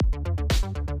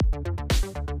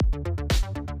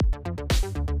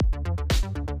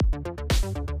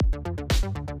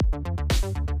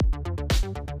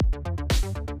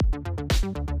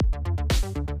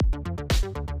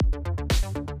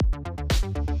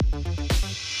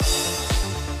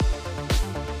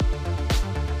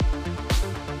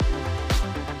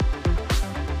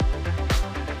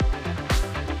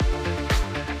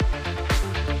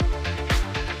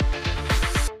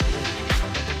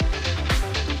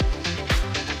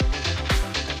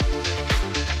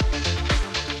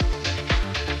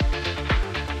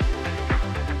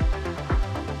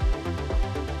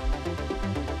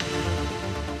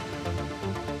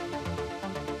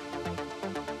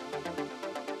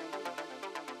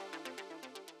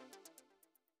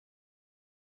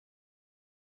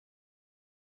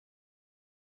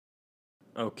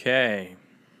Okay.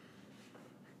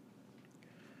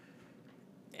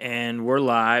 And we're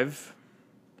live,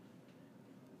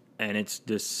 and it's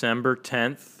December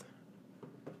 10th,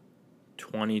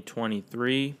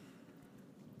 2023.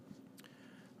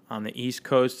 On the East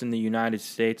Coast in the United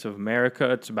States of America,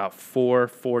 it's about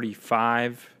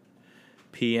 4:45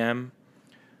 p.m.,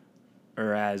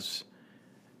 or as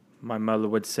my mother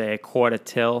would say, a quarter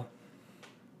till.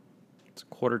 It's a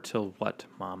quarter till what,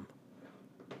 Mom?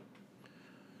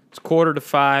 It's quarter to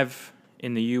 5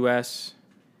 in the U.S.,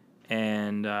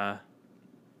 and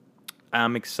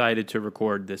I'm excited to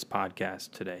record this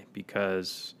podcast today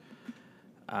because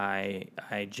I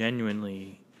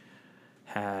genuinely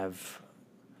have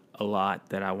a lot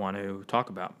that I want to talk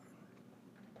about.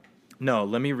 No,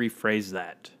 let me rephrase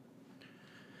that.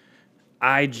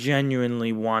 I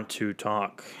genuinely want to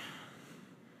talk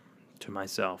to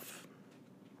myself.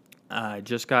 I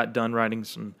just got done writing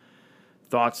some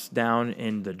thoughts down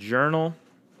in the journal.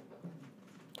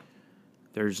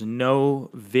 There's no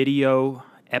video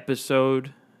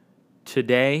episode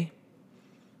today.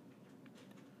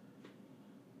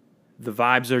 The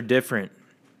vibes are different.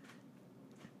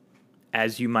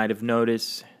 As you might have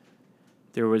noticed,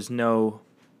 there was no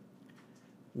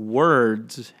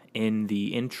words in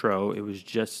the intro. It was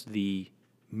just the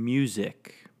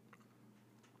music.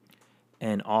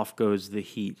 And off goes the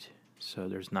heat. So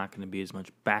there's not going to be as much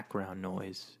background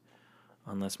noise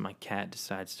unless my cat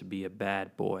decides to be a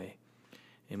bad boy,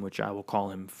 in which I will call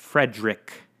him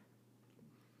Frederick.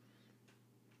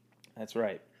 That's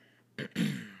right.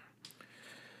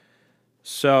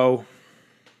 So,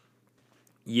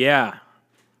 yeah.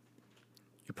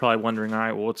 You're probably wondering, all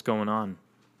right, well, what's going on?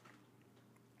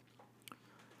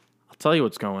 I'll tell you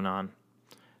what's going on.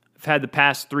 I've had the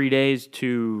past 3 days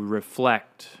to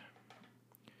reflect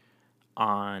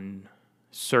on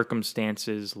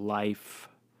circumstances, life,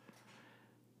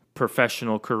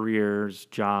 professional careers,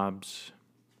 jobs,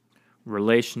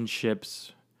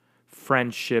 relationships,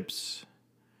 friendships,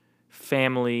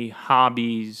 family,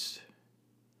 hobbies,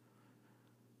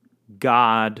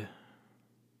 God,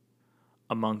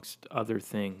 amongst other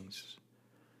things.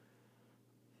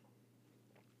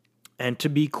 And to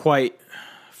be quite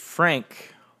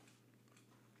frank,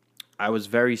 I was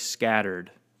very scattered.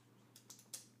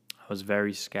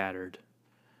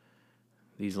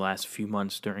 These last few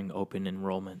months during open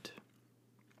enrollment.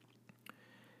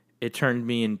 It turned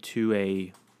me into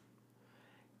a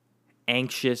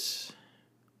anxious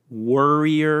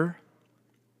worrier.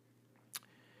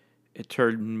 It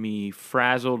turned me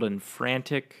frazzled and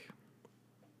frantic.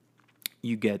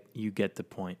 You get the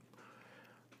point.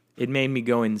 It made me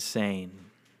go insane.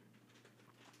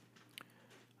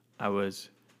 I was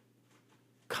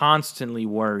constantly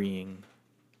worrying.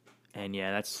 And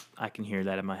yeah, I can hear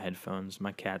that in my headphones.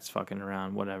 My cat's fucking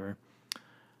around, whatever.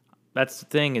 That's the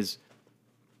thing is,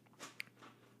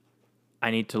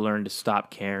 I need to learn to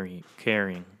stop caring.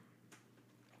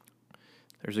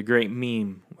 There's a great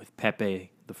meme with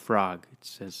Pepe the Frog. It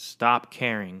says, "Stop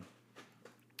caring.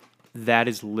 That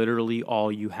is literally all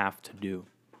you have to do."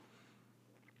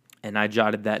 And I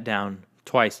jotted that down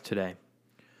twice today.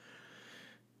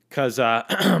 Because I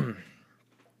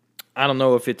don't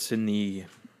know if it's in the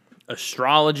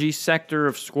astrology sector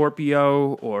of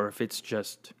Scorpio or if it's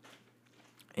just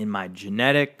in my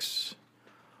genetics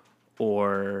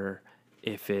or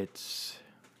if it's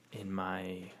in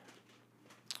my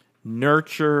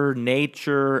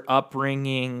nature,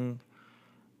 upbringing,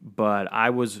 but I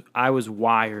was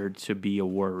wired to be a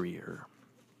worrier.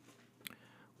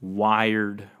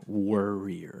 Wired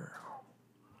worrier.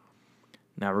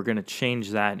 Now we're going to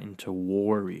change that into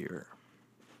warrior.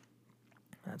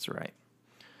 That's right.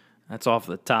 That's off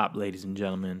the top, ladies and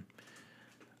gentlemen.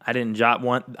 I didn't jot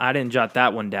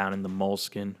that one down in the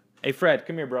moleskin. Hey Fred,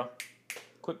 come here, bro.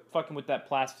 Quit fucking with that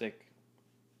plastic.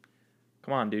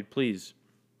 Come on, dude, please.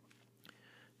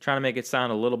 Trying to make it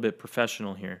sound a little bit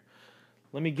professional here.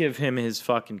 Let me give him his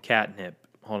fucking catnip.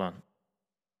 Hold on.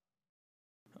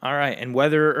 All right, and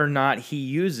whether or not he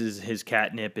uses his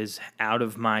catnip is out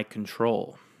of my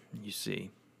control, you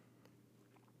see.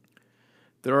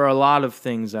 There are a lot of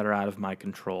things that are out of my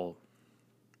control.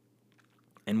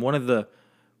 And one of the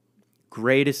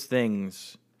greatest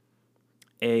things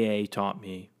AA taught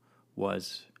me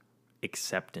was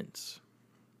acceptance.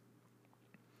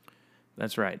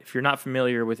 That's right. If you're not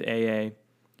familiar with AA,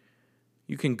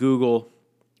 you can Google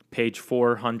page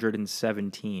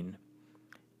 417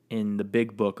 in the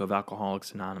big book of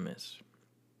Alcoholics Anonymous.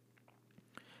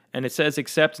 And it says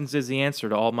acceptance is the answer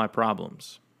to all my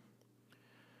problems.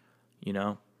 You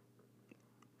know?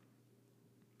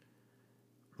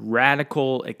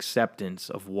 Radical acceptance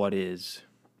of what is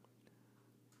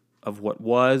of what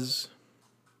was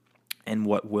and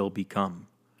what will become.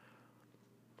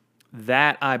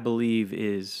 That, I believe,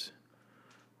 is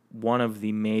one of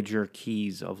the major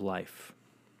keys of life.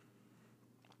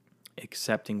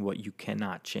 Accepting what you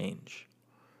cannot change.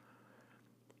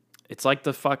 It's like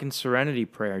the fucking serenity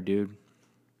prayer, dude.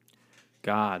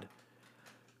 God,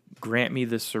 grant me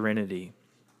the serenity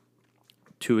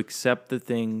to accept the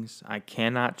things I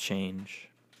cannot change,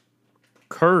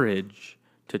 courage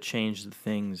to change the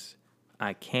things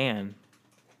I can,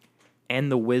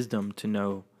 and the wisdom to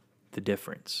know the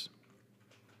difference.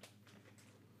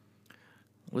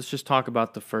 Let's just talk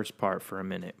about the first part for a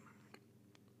minute.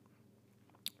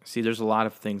 See, there's a lot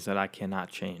of things that I cannot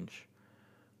change.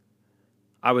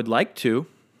 I would like to,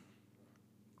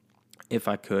 if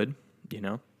I could,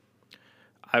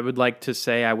 I would like to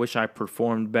say I wish I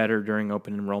performed better during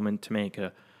open enrollment to make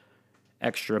a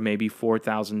extra maybe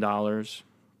 $4,000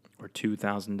 or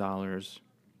 $2,000.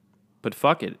 But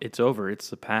fuck it, it's over. It's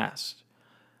the past.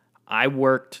 I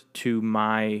worked to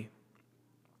my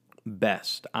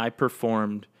best. I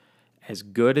performed as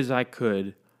good as I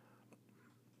could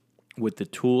with the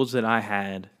tools that I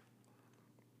had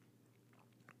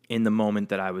in the moment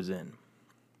that I was in.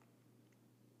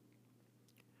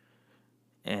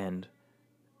 And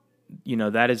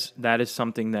that is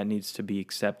something that needs to be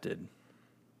accepted.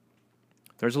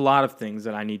 There's a lot of things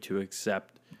that I need to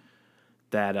accept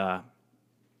that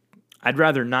I'd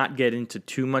rather not get into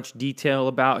too much detail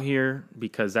about here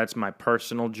because that's my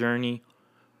personal journey.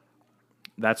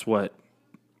 That's what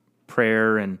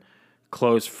prayer and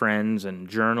close friends and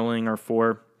journaling are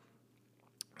for.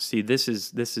 See, this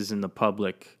is in the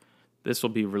public. This will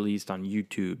be released on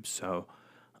YouTube, so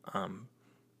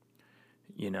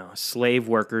slave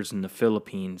workers in the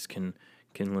Philippines can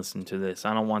listen to this.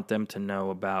 I don't want them to know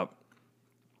about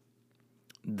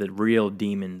the real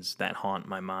demons that haunt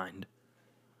my mind.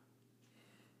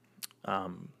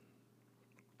 And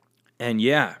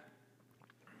yeah,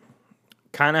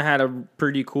 kind of had a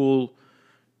pretty cool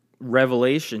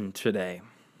revelation today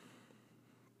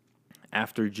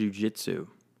after jiu-jitsu.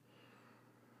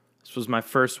 This was my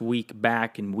first week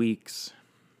back in weeks,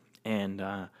 and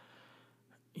I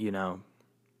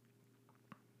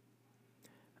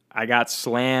got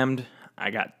slammed,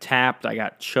 I got tapped, I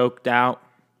got choked out.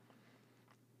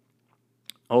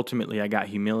 Ultimately, I got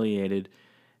humiliated,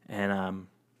 and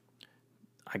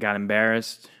I got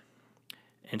embarrassed.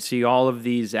 And see, all of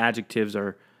these adjectives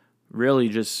are really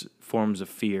just forms of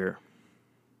fear.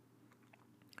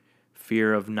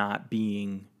 Fear of not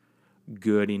being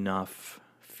good enough.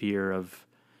 Fear of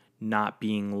not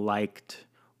being liked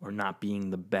or not being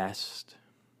the best.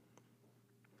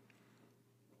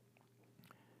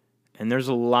 And there's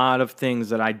a lot of things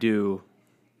that I do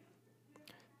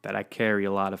that I carry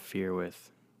a lot of fear with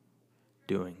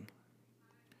doing.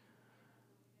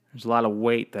 There's a lot of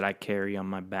weight that I carry on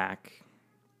my back.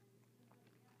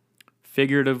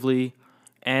 Figuratively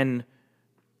and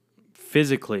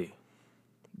physically,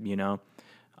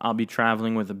 I'll be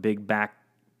traveling with a big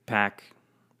backpack,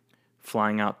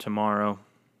 flying out tomorrow,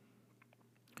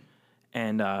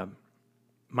 and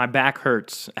my back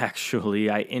hurts, actually.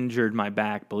 I injured my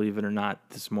back, believe it or not,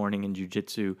 this morning in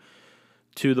jiu-jitsu,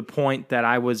 to the point that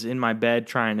I was in my bed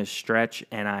trying to stretch,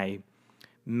 and I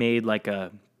made like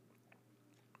a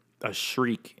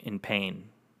shriek in pain.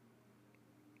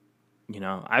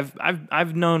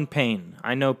 I've known pain.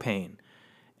 I know pain.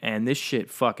 And this shit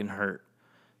fucking hurt.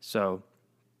 So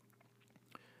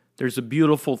there's a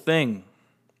beautiful thing,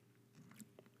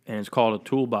 and it's called a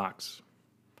toolbox.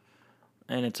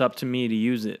 And it's up to me to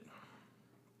use it.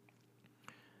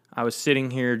 I was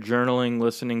sitting here journaling,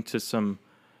 listening to some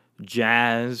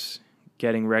jazz,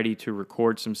 getting ready to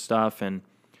record some stuff, and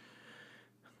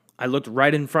I looked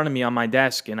right in front of me on my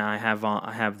desk, and I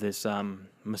have this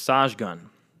massage gun.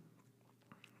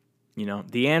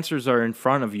 The answers are in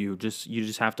front of you. You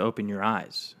just have to open your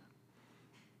eyes.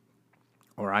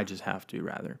 Or I just have to,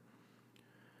 rather.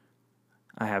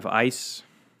 I have ice.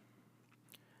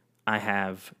 I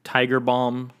have Tiger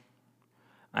Balm.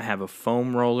 I have a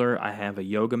foam roller. I have a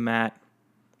yoga mat.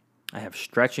 I have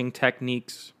stretching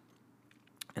techniques.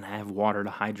 And I have water to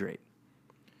hydrate.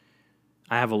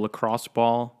 I have a lacrosse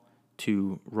ball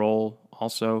to roll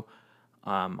also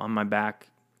on my back.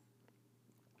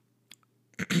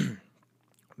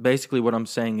 Basically what I'm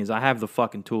saying is I have the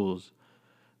fucking tools.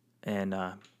 And,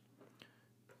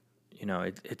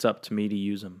 it's up to me to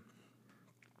use them.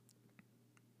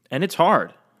 And it's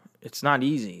hard. It's not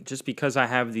easy. Just because I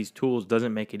have these tools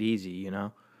doesn't make it easy,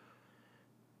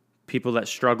 People that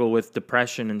struggle with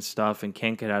depression and stuff and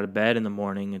can't get out of bed in the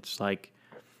morning, it's like,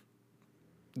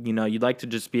 you'd like to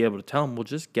just be able to tell them, well,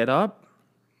 just get up,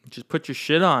 Just put your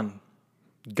shit on.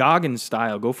 Goggins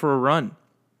style. Go for a run.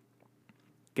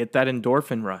 Get that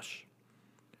endorphin rush.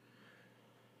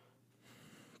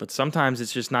 But sometimes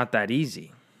it's just not that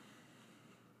easy.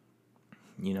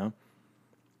 You know?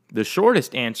 The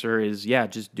shortest answer is, yeah,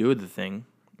 just do the thing.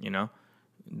 You know?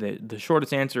 The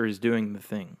shortest answer is doing the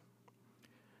thing.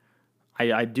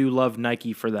 I do love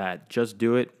Nike for that. Just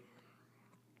do it.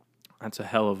 That's a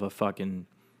hell of a fucking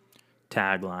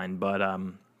tagline. But,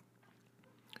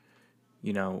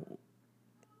 you know,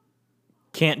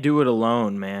 can't do it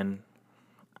alone, man.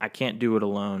 I can't do it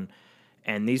alone.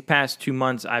 And these past 2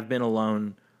 months, I've been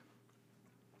alone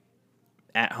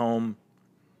at home.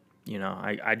 You know,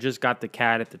 I just got the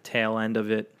cat at the tail end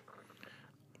of it.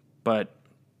 But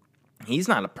he's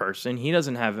not a person. He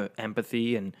doesn't have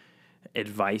empathy and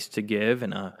advice to give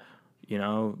and a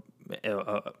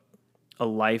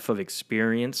life of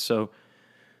experience. So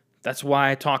that's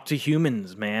why I talk to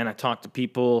humans, man. I talk to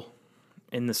people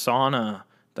in the sauna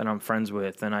that I'm friends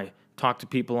with, and I talk to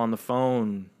people on the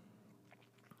phone,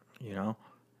 you know,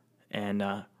 and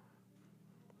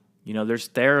there's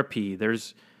therapy,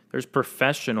 there's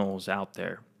professionals out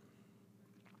there.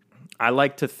 I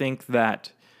like to think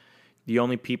that the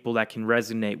only people that can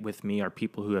resonate with me are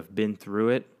people who have been through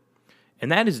it.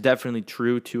 And that is definitely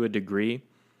true to a degree.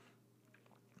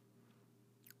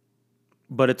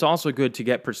 But it's also good to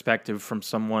get perspective from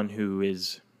someone who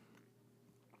is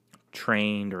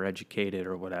trained or educated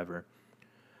or whatever.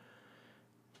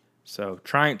 So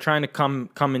trying to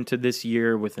come into this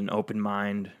year with an open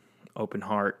mind, open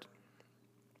heart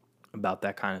about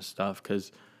that kind of stuff,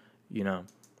 because, you know,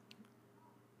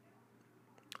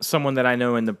 someone that I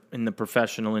know in the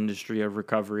professional industry of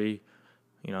recovery,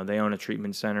 you know, they own a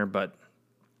treatment center, but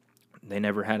they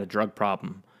never had a drug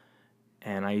problem.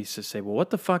 And I used to say, well, what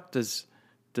the fuck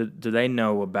do they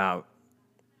know about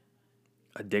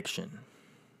addiction?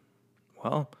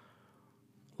 Well,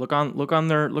 look on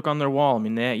their wall. I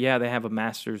mean, they have a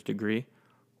master's degree,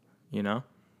 you know,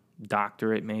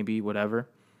 doctorate maybe, whatever.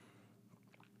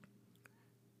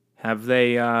 Have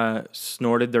they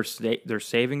snorted their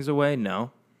savings away? No.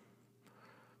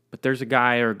 But there's a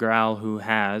guy or a gal who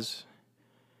has,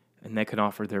 and they can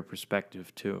offer their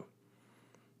perspective too.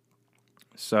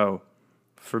 So,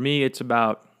 for me, it's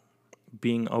about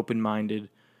being open-minded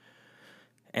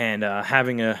and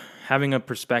having a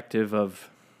perspective of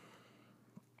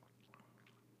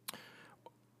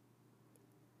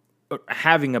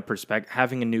having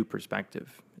a new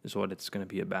perspective is what it's going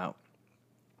to be about.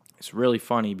 It's really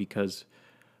funny because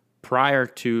prior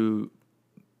to,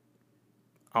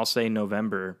 I'll say,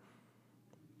 November,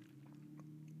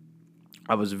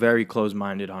 I was very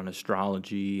close-minded on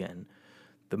astrology and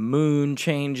the moon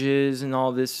changes and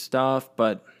all this stuff,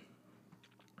 but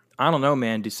I don't know,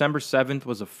 man. December 7th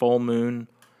was a full moon,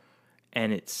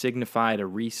 and it signified a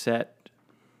reset,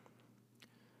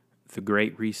 the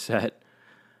Great Reset.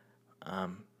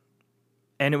 And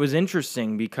it was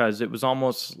interesting because it was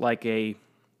almost like a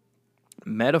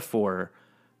metaphor,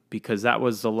 because that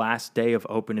was the last day of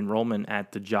open enrollment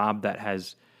at the job that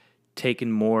has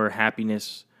taken more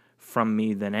happiness from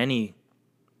me than any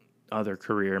other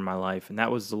career in my life. And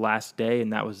that was the last day,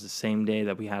 and that was the same day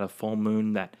that we had a full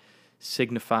moon that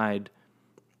signified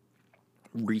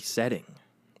resetting.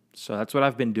 So that's what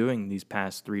I've been doing these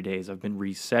past 3 days. I've been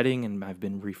resetting and I've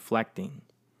been reflecting.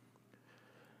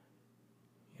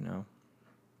 You know,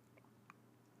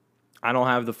 I don't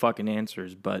have the fucking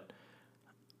answers, but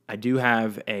I do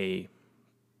have a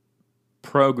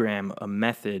program, a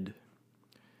method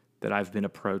that I've been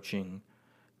approaching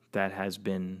that has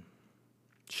been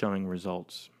showing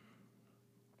results.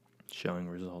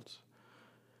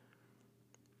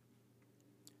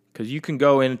 Because you can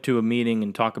go into a meeting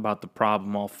and talk about the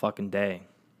problem all fucking day.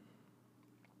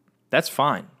 That's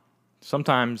fine.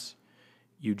 Sometimes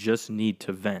you just need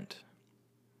to vent.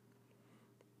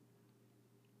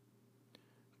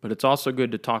 But it's also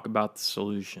good to talk about the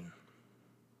solution.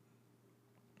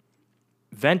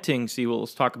 Venting,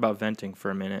 let's talk about venting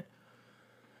for a minute.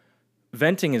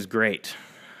 Venting is great.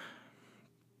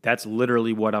 That's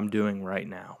literally what I'm doing right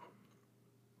now.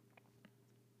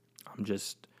 I'm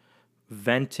just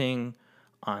venting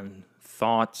on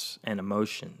thoughts and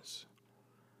emotions.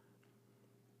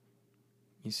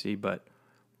 You see, but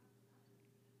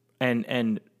you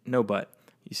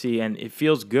see, and it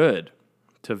feels good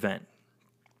to vent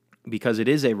because it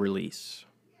is a release.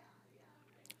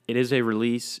 It is a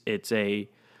release. It's a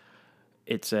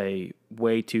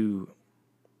way to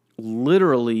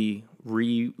literally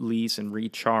release and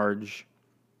recharge.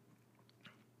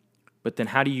 But then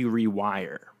how do you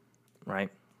rewire,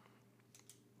 right?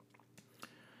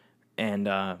 And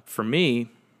for me,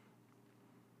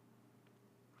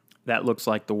 that looks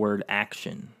like the word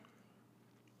action.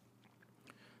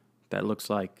 That looks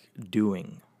like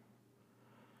doing.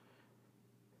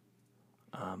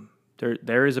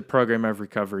 There is a program of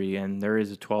recovery, and there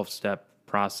is a 12-step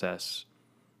process.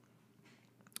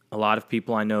 A lot of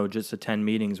people I know just attend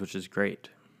meetings, which is great.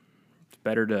 It's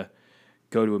better to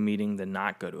go to a meeting than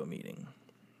not go to a meeting.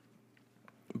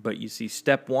 But you see,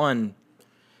 step 1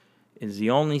 is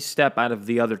the only step out of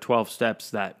the other 12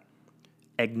 steps that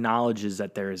acknowledges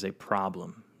that there is a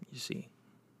problem, you see.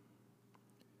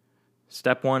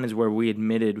 Step 1 is where we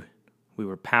admitted we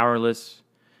were powerless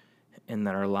and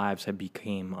that our lives had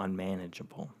become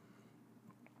unmanageable.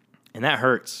 And that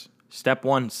hurts. Step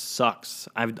 1 sucks.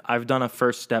 I've done a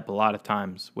first step a lot of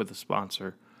times with a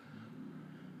sponsor.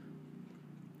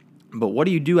 But what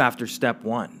do you do after step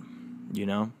 1, you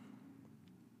know?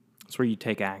 It's where you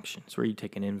take action. It's where you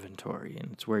take an inventory.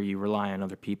 And it's where you rely on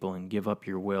other people and give up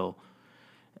your will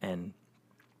and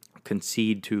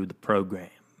concede to the program.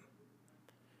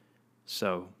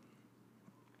 So,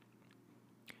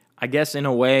 I guess in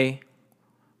a way,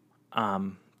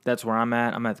 that's where I'm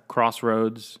at. I'm at the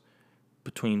crossroads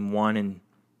between 1 and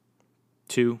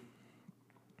 2.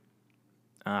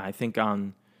 I think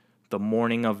on the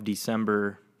morning of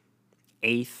December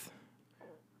 8th,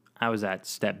 I was at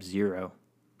step 0.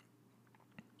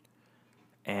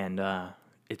 And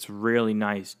it's really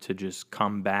nice to just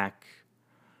come back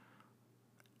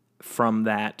from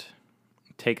that,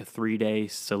 take a 3-day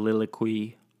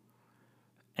soliloquy,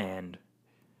 and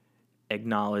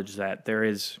acknowledge that there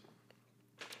is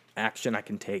action I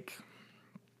can take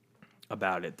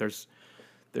about it. There's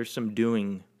some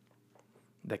doing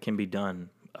that can be done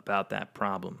about that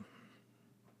problem.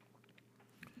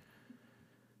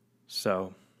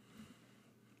 So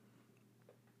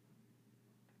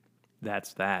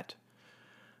that's that.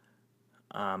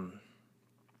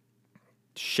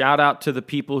 Shout out to the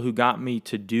people who got me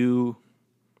to do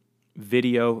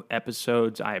video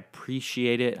episodes. I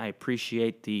appreciate it. I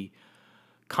appreciate the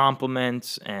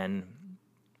compliments and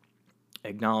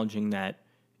acknowledging that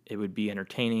it would be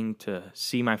entertaining to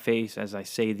see my face as I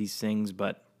say these things,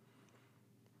 but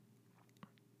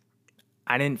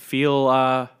I didn't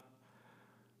feel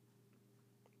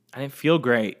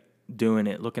great doing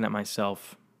it, looking at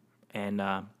myself, and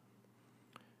not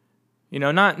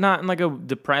in like a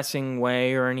depressing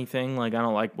way or anything. Like, I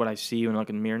don't like what I see when I look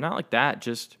in the mirror. Not like that.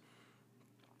 Just,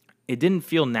 it didn't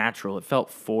feel natural. It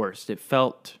felt forced. It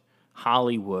felt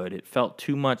Hollywood. It felt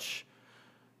too much.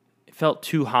 It felt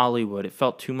too Hollywood. It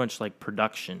felt too much like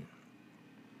production.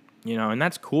 And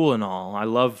that's cool and all. I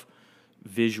love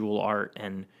visual art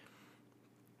and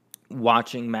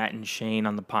watching Matt and Shane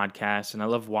on the podcast, and I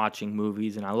love watching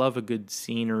movies, and I love a good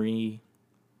scenery.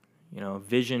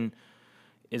 Vision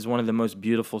is one of the most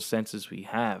beautiful senses we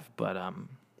have, but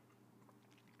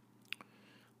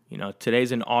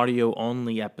today's an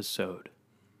audio-only episode.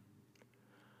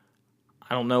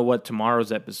 I don't know what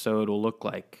tomorrow's episode will look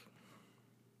like,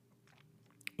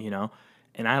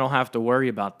 and I don't have to worry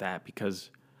about that because,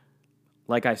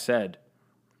 like I said,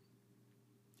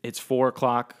 it's 4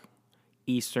 o'clock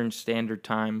Eastern Standard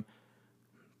Time,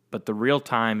 but the real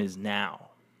time is now.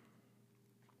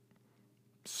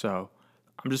 So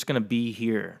I'm just going to be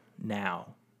here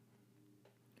now,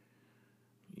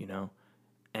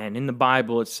 And in the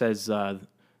Bible, it says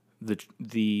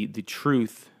the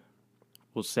truth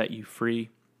will set you free.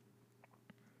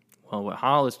 Well, what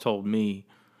Hollis told me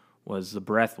was the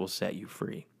breath will set you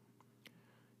free.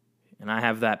 And I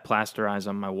have that plasterized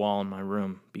on my wall in my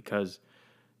room because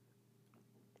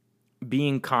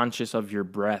being conscious of your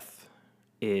breath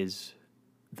is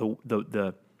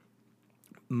the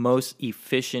most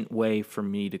efficient way for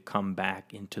me to come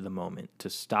back into the moment, to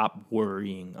stop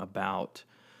worrying about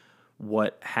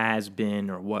what has been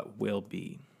or what will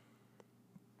be.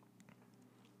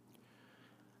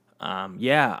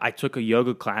 I took a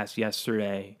yoga class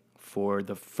yesterday for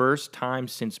the first time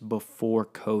since before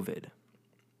COVID.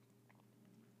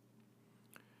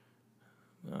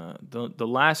 The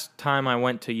last time I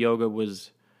went to yoga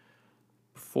was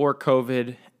before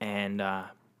COVID, and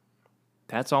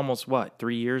that's almost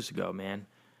 3 years ago, man.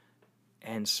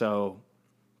 And so,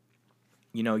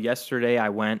 yesterday I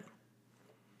went,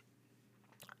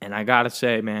 and I gotta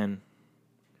say, man,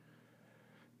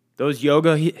 those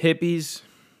yoga hippies,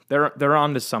 they're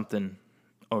onto something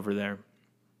over there.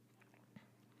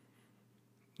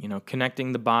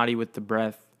 Connecting the body with the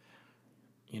breath,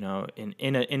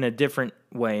 in a different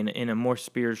way, in a more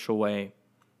spiritual way.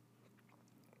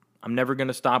 I'm never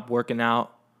gonna stop working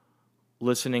out,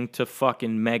 listening to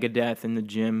fucking Megadeth in the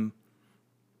gym,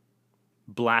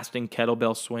 blasting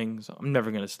kettlebell swings. I'm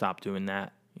never gonna stop doing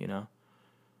that,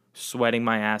 sweating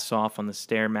my ass off on the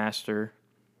Stairmaster,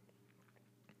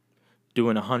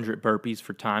 doing 100 burpees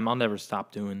for time. I'll never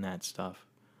stop doing that stuff.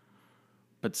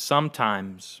 But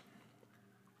sometimes,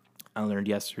 I learned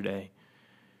yesterday,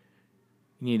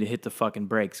 you need to hit the fucking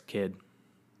brakes, kid.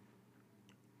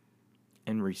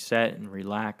 And reset and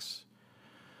relax.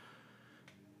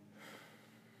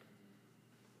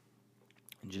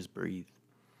 And just breathe.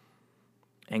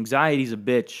 Anxiety's a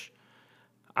bitch.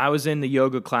 I was in the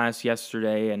yoga class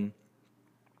yesterday, and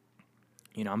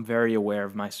I'm very aware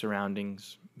of my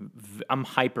surroundings. I'm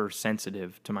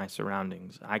hypersensitive to my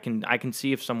surroundings. I can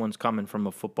see if someone's coming from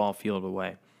a football field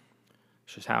away.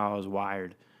 It's just how I was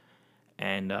wired.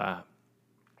 And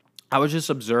I was just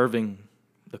observing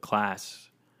the class,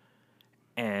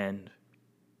 and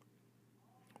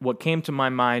what came to my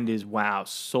mind is, wow,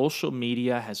 social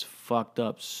media has fucked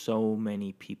up so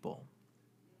many people.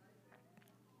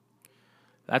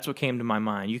 That's what came to my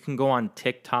mind. You can go on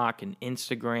TikTok and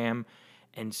Instagram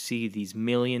and see these $1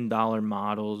 million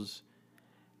models,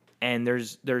 and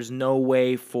there's no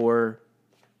way for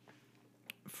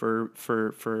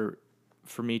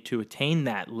me to attain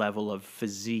that level of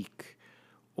physique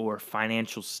or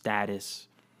financial status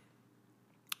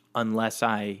unless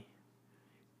I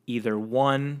either,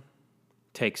 one,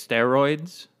 take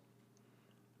steroids,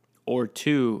 or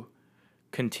two,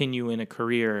 continue in a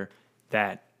career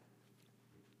that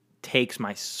takes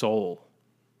my soul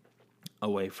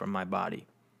away from my body.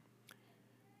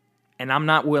 And I'm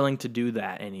not willing to do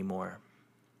that anymore.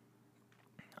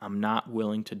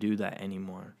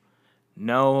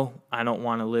 No, I don't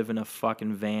want to live in a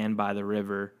fucking van by the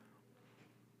river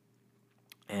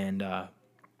and,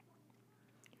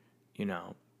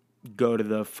 go to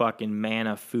the fucking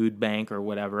Manna food bank or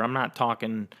whatever. I'm not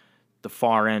talking the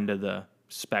far end of the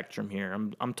spectrum here.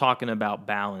 I'm talking about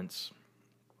balance.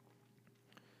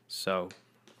 So,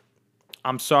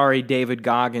 I'm sorry, David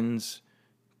Goggins,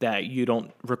 that you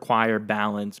don't require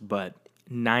balance, but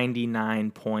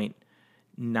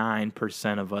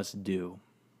 99.9% of us do.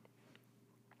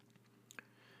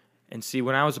 And see,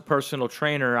 when I was a personal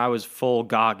trainer, I was full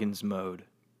Goggins mode.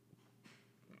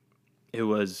 It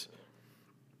was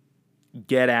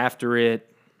get after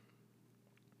it,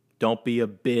 don't be a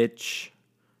bitch.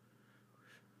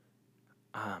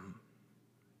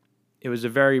 It was a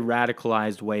very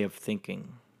radicalized way of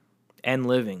thinking and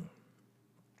living.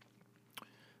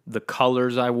 The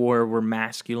colors I wore were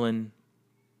masculine.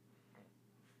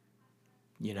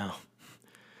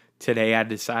 Today I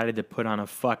decided to put on a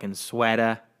fucking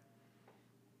sweater.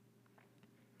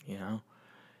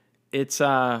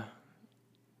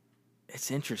 It's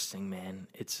interesting, man.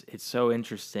 It's so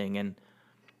interesting, and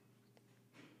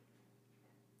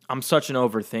I'm such an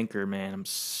overthinker, man. I'm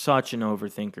such an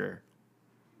overthinker.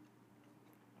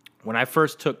 When I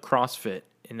first took CrossFit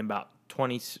in about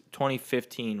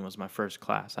 2015 was my first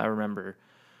class. I remember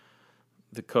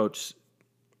the coach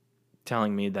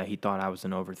telling me that he thought I was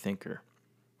an overthinker.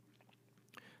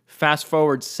 Fast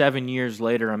forward 7 years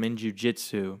later, I'm in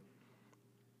jiu-jitsu.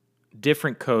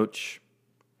 Different coach,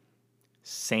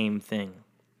 same thing.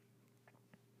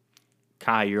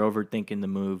 Kai, you're overthinking the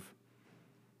move.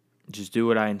 Just do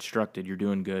what I instructed. You're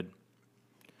doing good.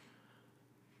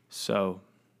 So,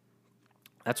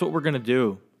 that's what we're going to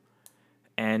do.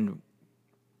 And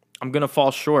I'm going to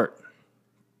fall short.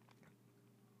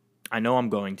 I know I'm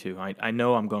going to. I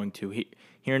know I'm going to.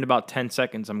 Here in about 10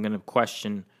 seconds, I'm going to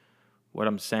question what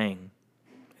I'm saying.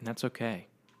 And that's okay.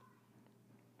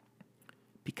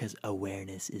 Because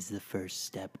awareness is the first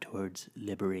step towards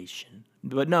liberation.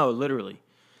 But no, literally.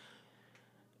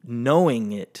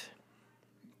 Knowing it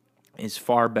is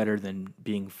far better than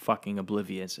being fucking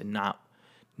oblivious and not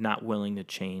willing to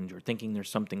change, or thinking there's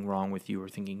something wrong with you, or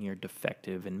thinking you're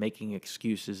defective and making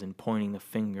excuses and pointing the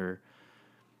finger.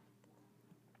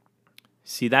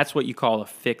 See, that's what you call a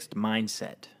fixed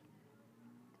mindset.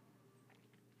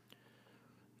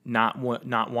 Not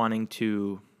wanting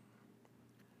to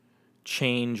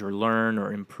change or learn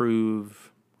or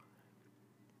improve,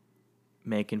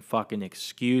 making fucking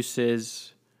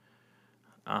excuses,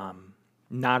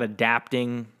 not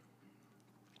adapting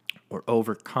or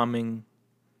overcoming.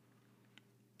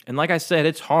 And like I said,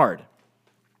 it's hard.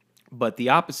 But the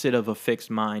opposite of a fixed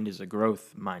mind is a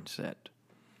growth mindset.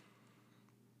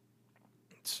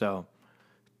 So,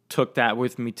 took that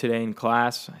with me today in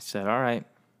class. I said, all right,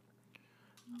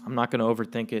 I'm not going to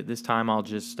overthink it. This time I'll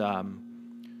just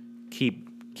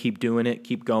keep doing it,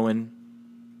 keep going.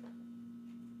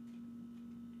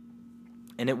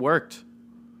 And it worked.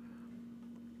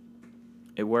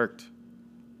 It worked.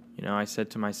 I said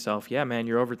to myself, yeah, man,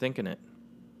 you're overthinking it.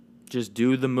 Just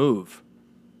do the move.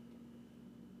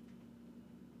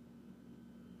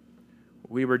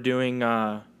 we were doing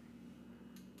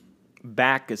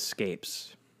back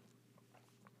escapes.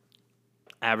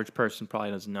 Average person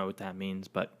probably doesn't know what that means,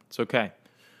 but it's okay.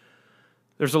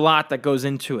 There's a lot that goes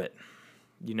into it.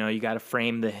 You know, you got to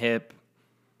frame the hip.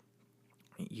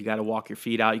 You got to walk your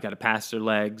feet out. You got to pass their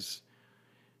legs.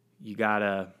 You got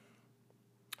to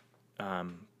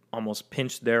almost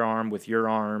pinch their arm with your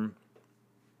arm.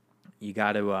 You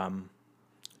got to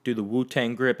do the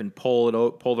Wu-Tang grip and pull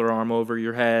their arm over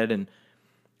your head and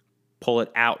pull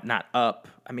it out, not up.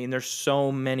 I mean, there's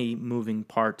so many moving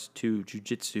parts to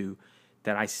jiu-jitsu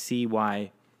that I see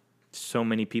why so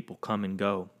many people come and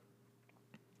go.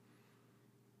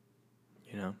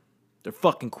 You know, they're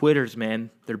fucking quitters, man.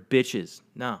 They're bitches.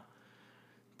 No,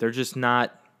 they're just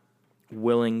not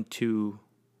willing to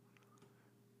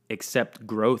accept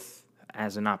growth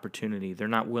as an opportunity. They're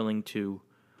not willing to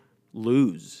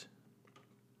lose.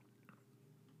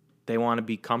 They want to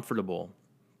be comfortable.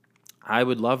 I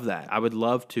would love that. I would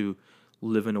love to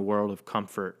live in a world of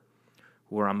comfort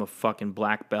where I'm a fucking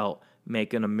black belt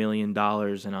making $1 million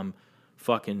and I'm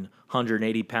fucking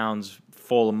 180 pounds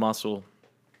full of muscle,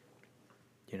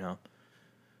 you know.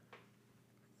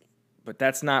 But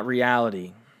that's not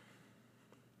reality.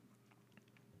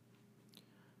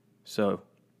 So,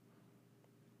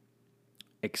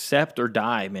 accept or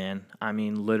die, man. I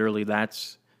mean, literally,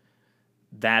 that's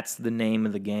the name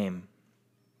of the game.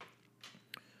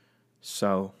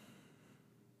 So,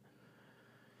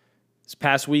 this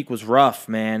past week was rough,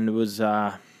 man. It was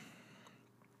the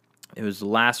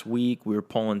last week. We were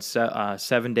pulling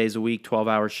 7 days a week,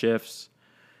 12-hour shifts.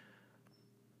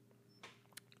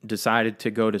 Decided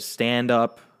to go to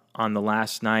stand-up on the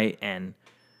last night and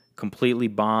completely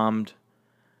bombed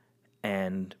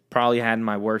and probably had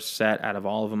my worst set out of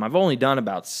all of them. I've only done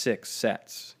about 6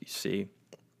 sets, you see.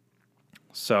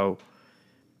 So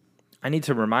I need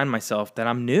to remind myself that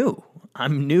I'm new.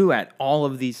 I'm new at all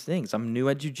of these things. I'm new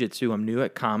at jiu-jitsu. I'm new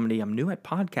at comedy. I'm new at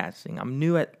podcasting. I'm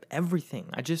new at everything.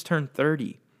 I just turned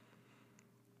 30.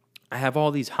 I have all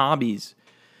these hobbies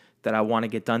that I want to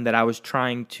get done that I was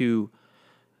trying to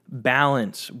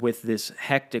balance with this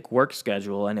hectic work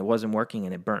schedule, and it wasn't working,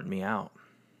 and it burnt me out.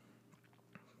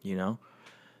 You know?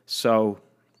 So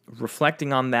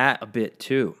reflecting on that a bit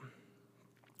too.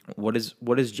 What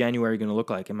is January going to look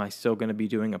like? Am I still going to be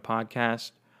doing a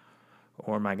podcast?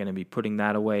 Or am I going to be putting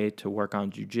that away to work on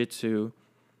jiu-jitsu?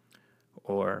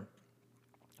 Or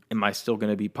am I still going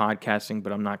to be podcasting,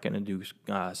 but I'm not going to do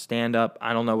stand-up?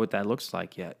 I don't know what that looks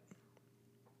like yet.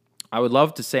 I would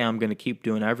love to say I'm going to keep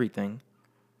doing everything.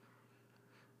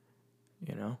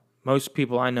 You know, most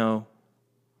people I know,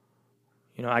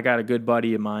 you know, I got a good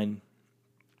buddy of mine.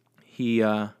 He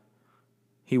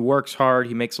works hard.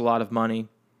 He makes a lot of money.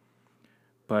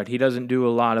 But he doesn't do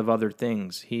a lot of other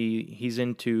things. He's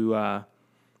into a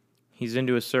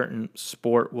certain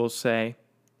sport, we'll say.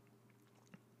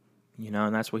 You know,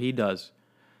 and that's what he does.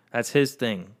 That's his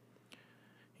thing.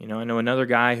 You know, I know another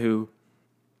guy who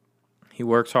he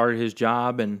works hard at his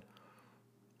job, and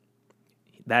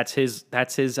that's his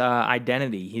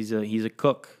identity. He's a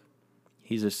cook.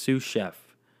 He's a sous chef.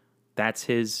 That's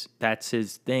his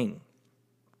thing.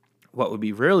 What would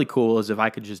be really cool is if I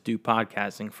could just do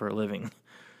podcasting for a living.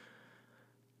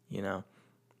 You know,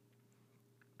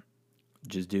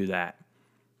 just do that.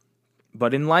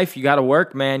 But in life, you got to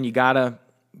work, man. You gotta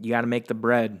make the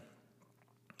bread.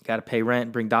 You got to pay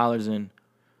rent, bring dollars in.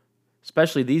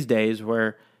 Especially these days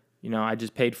where, you know, I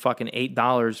just paid fucking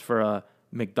 $8 for a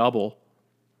McDouble.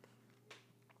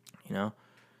 You know,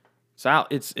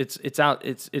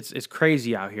 it's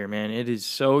crazy out here, man. It is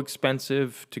so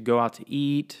expensive to go out to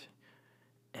eat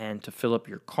and to fill up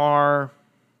your car.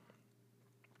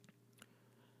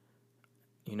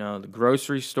 You know, the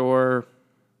grocery store,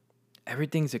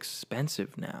 everything's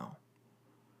expensive now.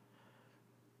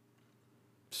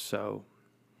 So,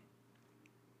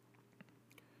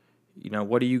 you know,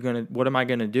 what am I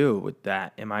gonna do with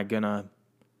that? Am I gonna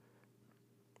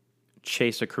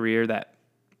chase a career that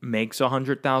makes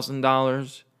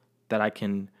 $100,000 that I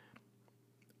can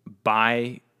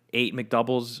buy 8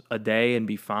 McDoubles a day and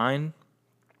be fine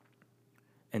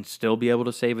and still be able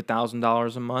to save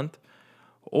 $1,000 a month?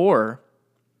 Or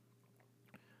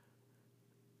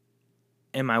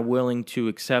am I willing to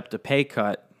accept a pay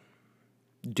cut,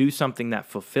 do something that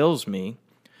fulfills me,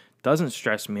 doesn't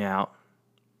stress me out,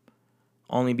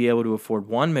 only be able to afford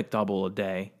 1 McDouble a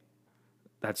day?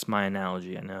 That's my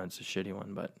analogy. I know it's a shitty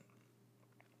one, but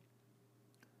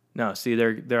no, see,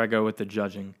 there I go with the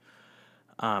judging.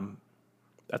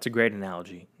 That's a great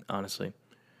analogy, honestly.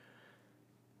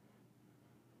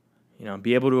 You know,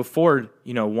 be able to afford,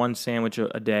 you know, 1 sandwich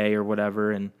a day or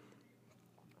whatever, and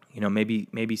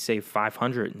Maybe save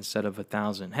 500 instead of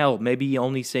 1,000. Hell, maybe you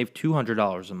only save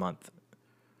 $200 a month.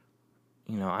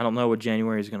 I don't know what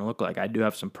January is going to look like. I do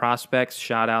have some prospects.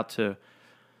 Shout out to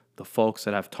the folks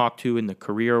that I've talked to in the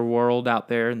career world out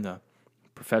there in the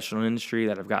professional industry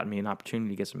that have gotten me an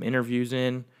opportunity to get some interviews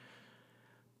in.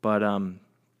 But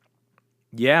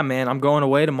yeah, man, I'm going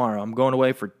away tomorrow. I'm going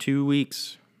away for 2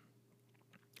 weeks.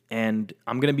 And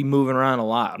I'm going to be moving around a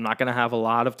lot. I'm not going to have a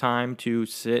lot of time to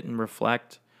sit and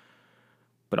reflect.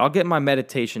 But I'll get my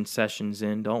meditation sessions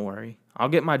in, don't worry. I'll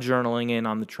get my journaling in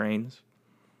on the trains.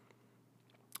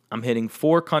 I'm hitting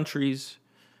 4 countries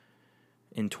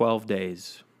in 12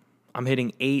 days. I'm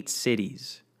hitting 8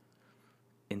 cities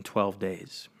in 12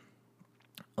 days.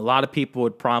 A lot of people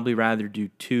would probably rather do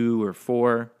 2 or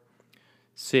 4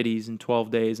 cities in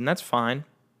 12 days, and that's fine.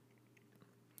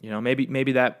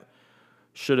 Maybe that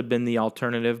should have been the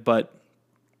alternative, but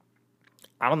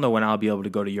I don't know when I'll be able to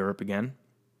go to Europe again.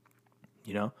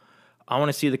 I want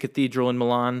to see the cathedral in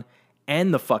Milan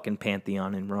and the fucking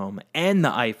Pantheon in Rome and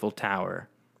the Eiffel Tower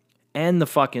and the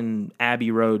fucking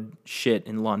Abbey Road shit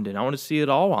in London. I want to see it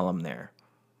all while I'm there.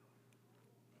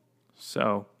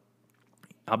 So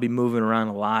I'll be moving around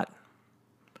a lot.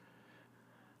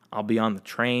 I'll be on the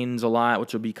trains a lot,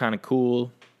 which will be kind of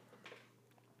cool.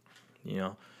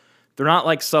 They're not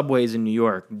like subways in New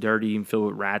York, dirty and filled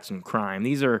with rats and crime.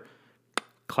 These are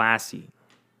classy.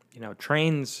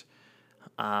 Trains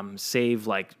save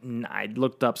I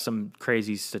looked up some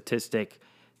crazy statistic.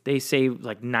 They save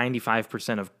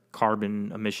 95% of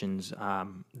carbon emissions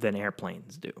than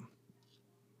airplanes do.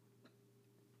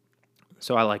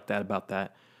 So I like that about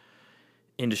that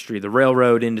industry, the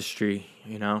railroad industry,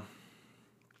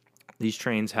 These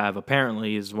trains have,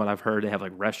 apparently, is what I've heard, they have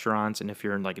restaurants, and if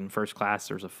you're in first class,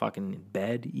 there's a fucking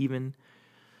bed even.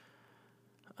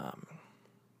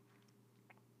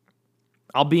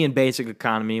 I'll be in basic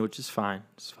economy, which is fine.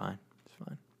 It's fine.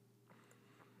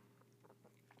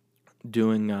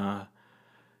 Doing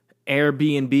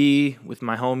Airbnb with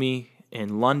my homie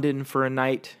in London for a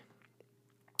night.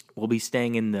 We'll be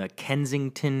staying in the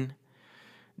Kensington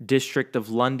district of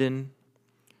London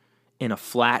in a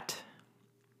flat.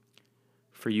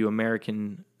 For you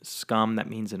American scum, that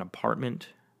means an apartment.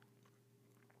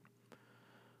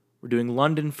 We're doing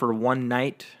London for one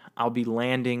night. I'll be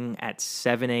landing at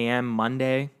 7 a.m.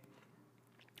 Monday.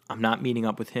 I'm not meeting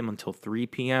up with him until 3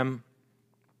 p.m.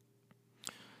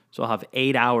 So I'll have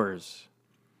 8 hours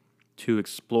to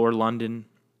explore London.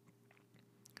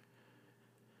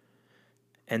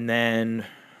 And then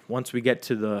once we get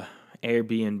to the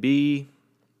Airbnb,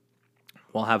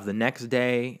 we'll have the next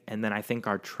day. And then I think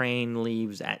our train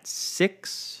leaves at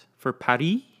 6 for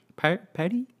Paris.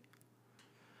 Paris?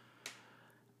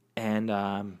 And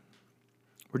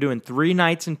we're doing 3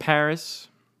 nights in Paris.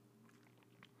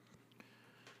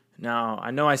 Now,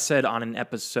 I know I said on an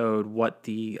episode what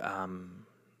the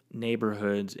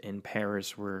neighborhoods in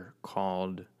Paris were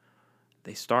called.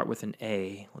 They start with an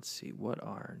A. Let's see, what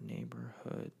are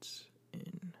neighborhoods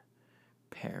in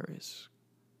Paris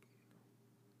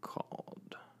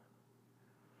called?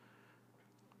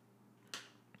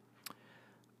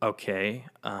 Okay.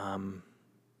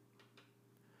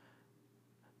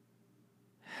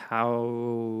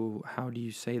 How do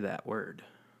you say that word?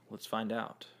 Let's find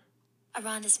out.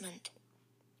 Arrondissement.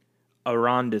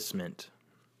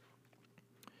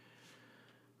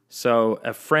 So,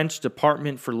 a French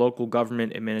department for local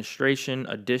government administration,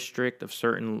 a district of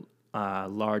certain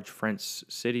large French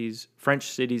cities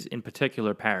in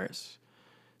particular, Paris.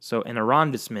 So, an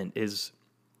arrondissement is,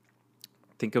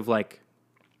 think of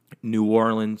New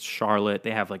Orleans, Charlotte.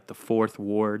 They have the 4th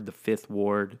ward, the 5th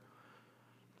ward.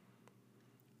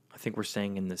 I think we're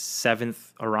saying in the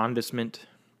 7th arrondissement.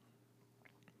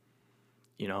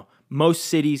 Most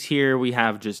cities here, we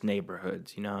have just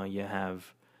neighborhoods. You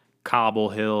have Cobble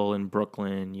Hill in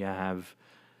Brooklyn. You have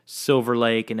Silver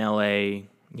Lake in LA.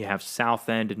 You have South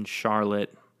End in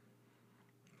Charlotte.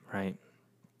 Right?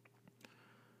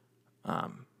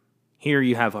 Here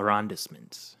you have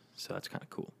arrondissements. So that's kind of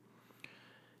cool.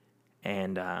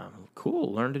 And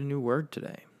cool, learned a new word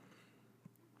today.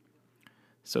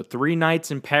 So 3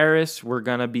 nights in Paris. We're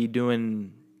going to be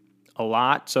doing a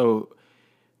lot. So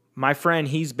my friend,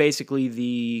 he's basically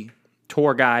the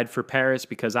tour guide for Paris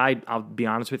because I'll be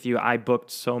honest with you, I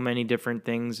booked so many different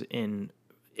things in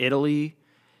Italy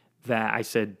that I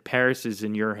said, Paris is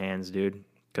in your hands, dude,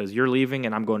 because you're leaving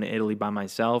and I'm going to Italy by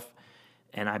myself.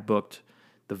 And I booked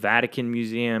the Vatican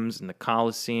museums and the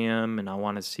Colosseum, and I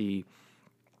want to see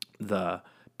the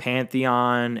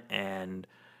Pantheon, and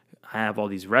I have all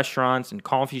these restaurants and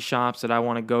coffee shops that I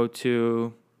want to go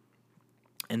to.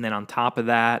 And then on top of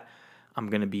that, I'm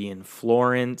going to be in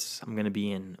Florence. I'm going to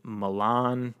be in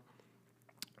Milan.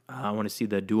 I want to see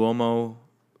the Duomo.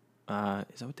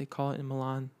 Is that what they call it in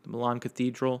Milan? The Milan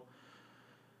Cathedral.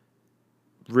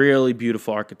 Really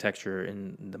beautiful architecture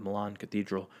in the Milan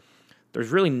Cathedral. There's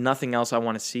really nothing else I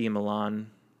want to see in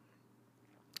Milan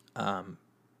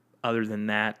other than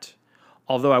that.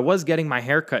 Although I was getting my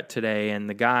haircut today, and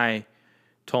the guy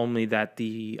told me that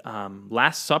the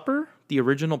Last Supper, the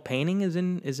original painting, is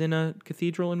in a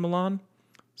cathedral in Milan.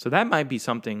 So that might be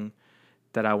something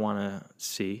that I want to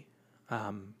see.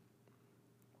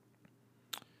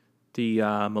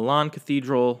 The Milan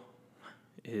Cathedral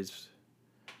is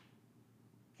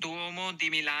Duomo di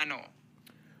Milano.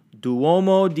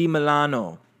 Duomo di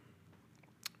Milano.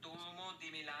 Duomo di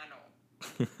Milano.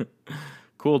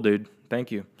 Cool, dude.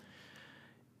 Thank you.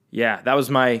 Yeah, that was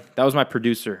my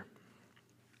producer.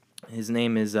 His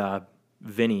name is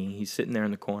Vinny. He's sitting there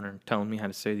in the corner telling me how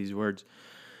to say these words.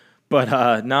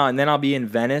 But no, and then I'll be in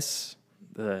Venice,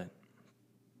 the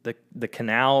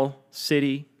canal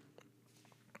city,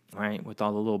 right, with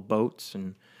all the little boats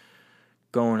and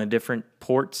going to different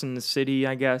ports in the city,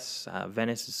 I guess.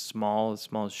 Venice is small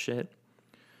as shit.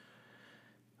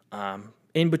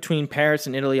 In between Paris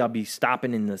and Italy, I'll be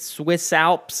stopping in the Swiss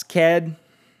Alps, Ked,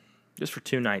 just for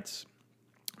 2 nights.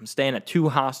 I'm staying at 2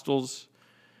 hostels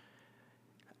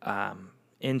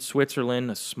in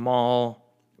Switzerland, a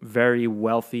small, very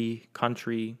wealthy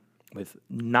country with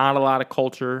not a lot of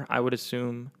culture, I would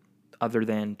assume, other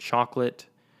than chocolate,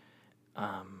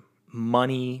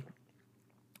 money,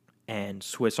 and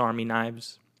Swiss Army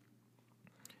knives.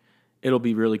 It'll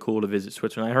be really cool to visit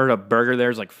Switzerland. I heard a burger there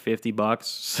is like $50,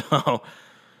 so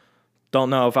don't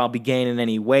know if I'll be gaining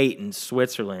any weight in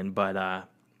Switzerland, but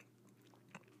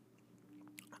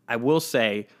I will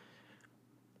say,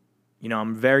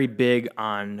 I'm very big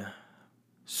on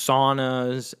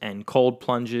saunas and cold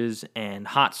plunges and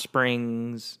hot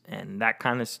springs and that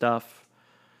kind of stuff.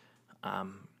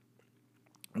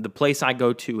 The place I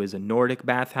go to is a Nordic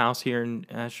bathhouse here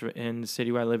in the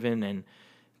city where I live in, and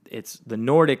the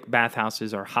Nordic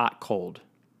bathhouses are hot, cold.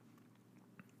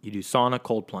 You do sauna,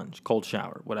 cold plunge, cold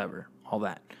shower, whatever, all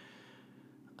that.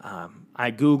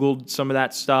 I Googled some of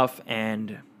that stuff,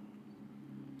 and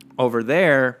over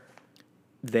there,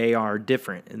 they are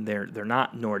different, and they're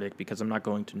not Nordic because I'm not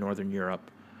going to Northern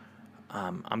Europe.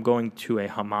 I'm going to a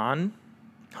hammam,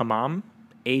 Hammam.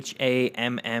 It's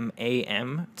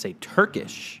a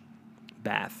Turkish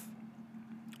bath.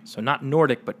 So not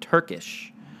Nordic, but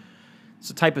Turkish.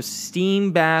 It's a type of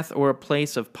steam bath or a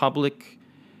place of public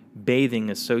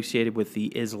bathing associated with the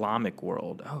Islamic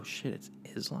world. Oh, shit, it's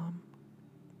Islam?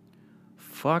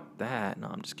 Fuck that. No,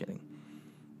 I'm just kidding.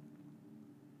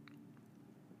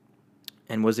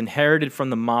 And was inherited from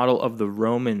the model of the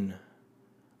Roman.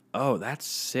 Oh, that's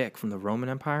sick. From the Roman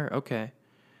Empire? Okay.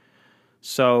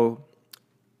 So,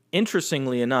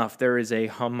 interestingly enough, there is a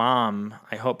hammam.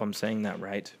 I hope I'm saying that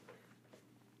right.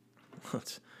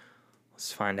 Let's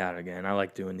find out again. I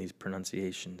like doing these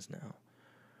pronunciations now.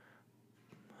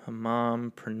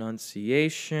 Hammam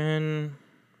pronunciation.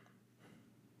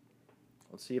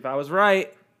 Let's see if I was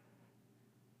right.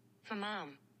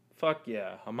 Hammam. Fuck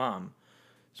yeah, hammam.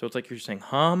 So it's like you're saying,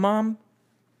 huh, Mom?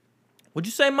 What'd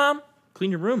you say, Mom? Clean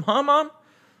your room, huh, Mom?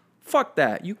 Fuck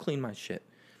that. You clean my shit.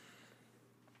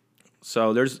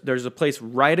 So there's a place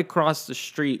right across the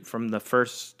street from the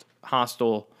first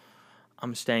hostel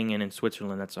I'm staying in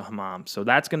Switzerland. That's a hammam. So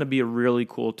that's going to be a really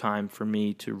cool time for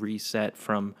me to reset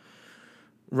from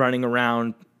running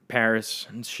around Paris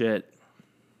and shit.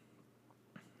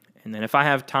 And then if I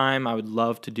have time, I would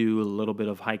love to do a little bit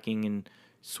of hiking in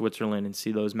Switzerland and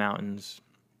see those mountains.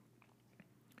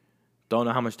 Don't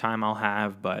know how much time I'll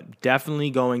have, but definitely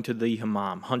going to the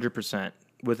hammam, 100%,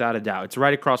 without a doubt. It's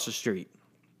right across the street.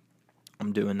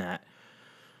 I'm doing that.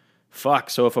 Fuck,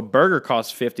 so if a burger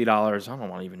costs $50, I don't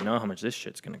want to even know how much this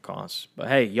shit's going to cost. But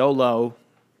hey, YOLO.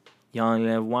 You only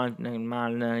live once.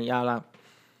 Yala.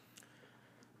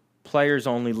 Players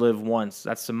only live once.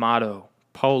 That's the motto.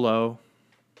 Polo.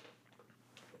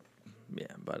 Yeah,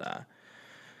 but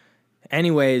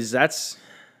anyways, that's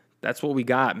what we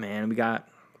got, man. We got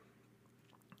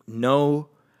no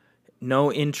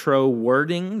intro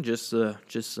wording, just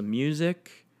some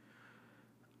music.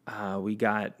 We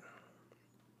got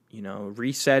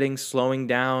resetting, slowing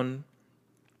down,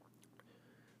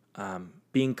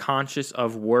 being conscious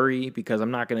of worry, because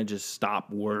I'm not going to just stop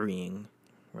worrying,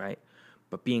 right?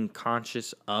 But being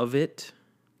conscious of it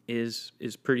is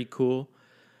pretty cool.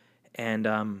 And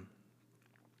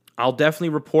I'll definitely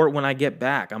report when I get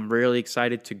back. I'm really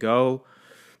excited to go.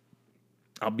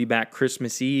 I'll be back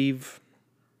Christmas Eve.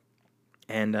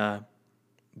 And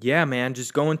yeah, man,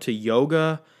 just going to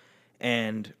yoga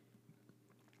and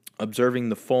observing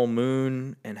the full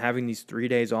moon and having these 3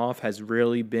 days off has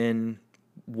really been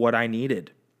what I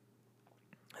needed.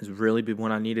 Has really been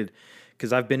what I needed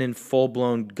because I've been in full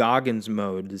blown Goggins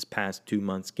mode this past 2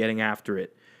 months, getting after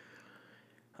it,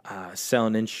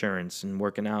 selling insurance and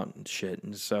working out and shit.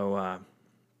 And so, I'm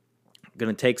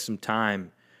gonna take some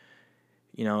time,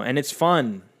 and it's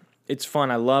fun. It's fun.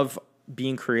 I love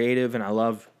being creative and I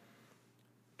love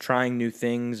trying new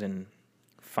things and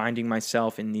finding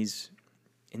myself in these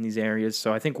areas.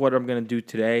 So I think what I'm gonna do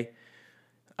today,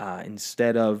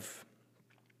 instead of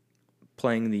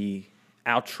playing the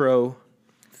outro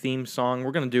theme song,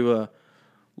 we're gonna do a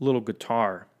little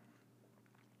guitar.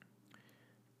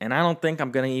 And I don't think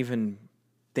I'm gonna even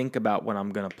think about what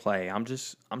I'm gonna play. I'm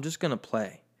just gonna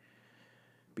play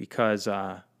because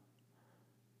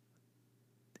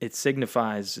it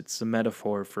signifies, it's a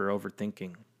metaphor for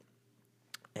overthinking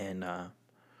and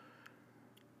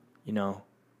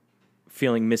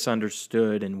feeling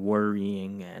misunderstood and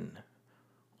worrying and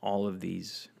all of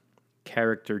these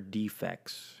character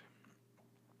defects.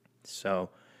 So,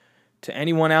 to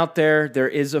anyone out there, there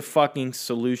is a fucking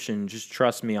solution. Just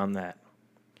trust me on that.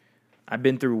 I've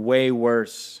been through way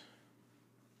worse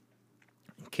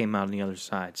and came out on the other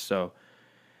side. So,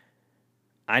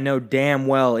 I know damn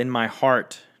well in my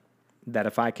heart that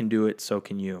if I can do it, so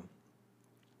can you.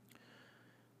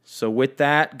 So, with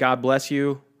that, God bless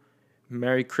you.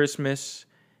 Merry Christmas.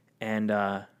 And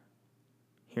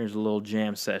here's a little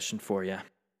jam session for you.